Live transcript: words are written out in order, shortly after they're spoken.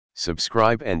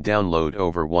Subscribe and download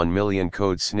over 1 million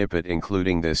code snippet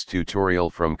including this tutorial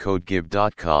from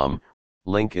codegive.com,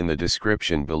 link in the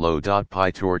description below.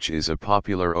 PyTorch is a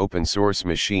popular open source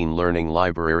machine learning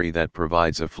library that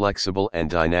provides a flexible and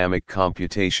dynamic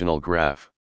computational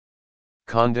graph.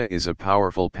 Conda is a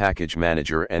powerful package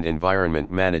manager and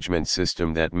environment management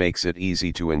system that makes it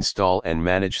easy to install and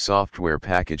manage software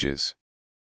packages.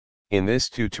 In this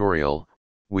tutorial,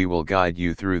 we will guide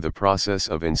you through the process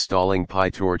of installing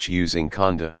PyTorch using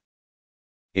Conda.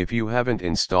 If you haven't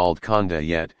installed Conda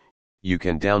yet, you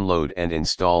can download and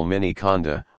install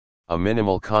mini-Conda, a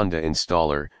minimal Conda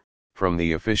installer, from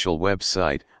the official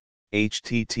website,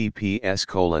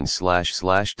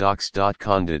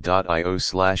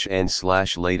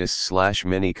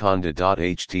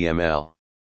 https://docs.conda.io/n/latest/miniconda.html.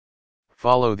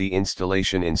 Follow the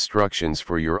installation instructions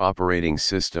for your operating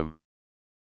system.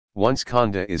 Once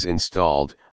Conda is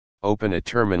installed, open a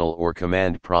terminal or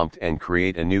command prompt and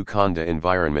create a new Conda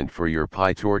environment for your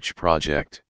PyTorch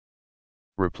project.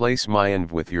 Replace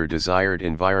myenv with your desired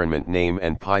environment name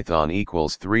and Python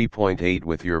equals 3.8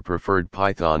 with your preferred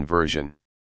Python version.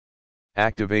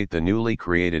 Activate the newly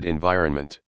created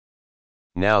environment.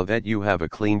 Now that you have a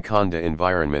clean Conda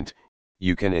environment,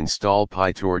 you can install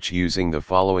PyTorch using the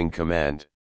following command.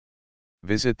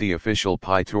 Visit the official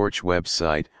PyTorch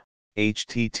website,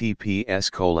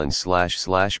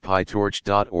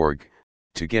 https://pytorch.org,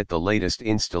 to get the latest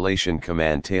installation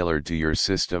command tailored to your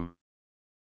system.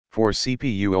 For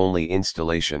CPU-only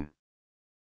installation.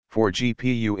 For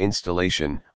GPU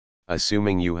installation,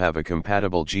 assuming you have a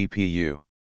compatible GPU.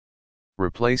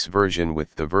 Replace version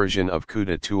with the version of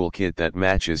CUDA toolkit that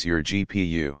matches your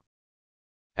GPU.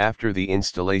 After the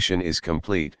installation is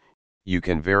complete, you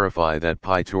can verify that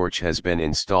PyTorch has been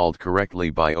installed correctly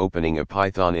by opening a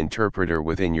Python interpreter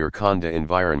within your Conda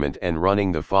environment and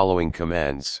running the following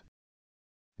commands.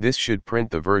 This should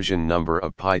print the version number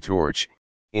of PyTorch,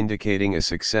 indicating a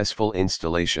successful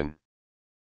installation.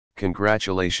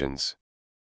 Congratulations!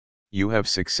 You have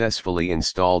successfully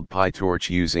installed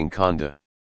PyTorch using Conda.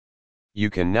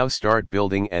 You can now start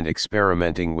building and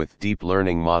experimenting with deep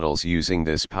learning models using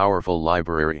this powerful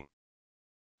library.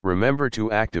 Remember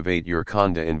to activate your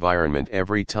Conda environment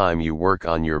every time you work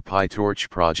on your PyTorch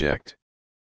project.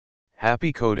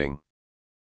 Happy coding!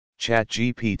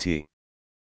 ChatGPT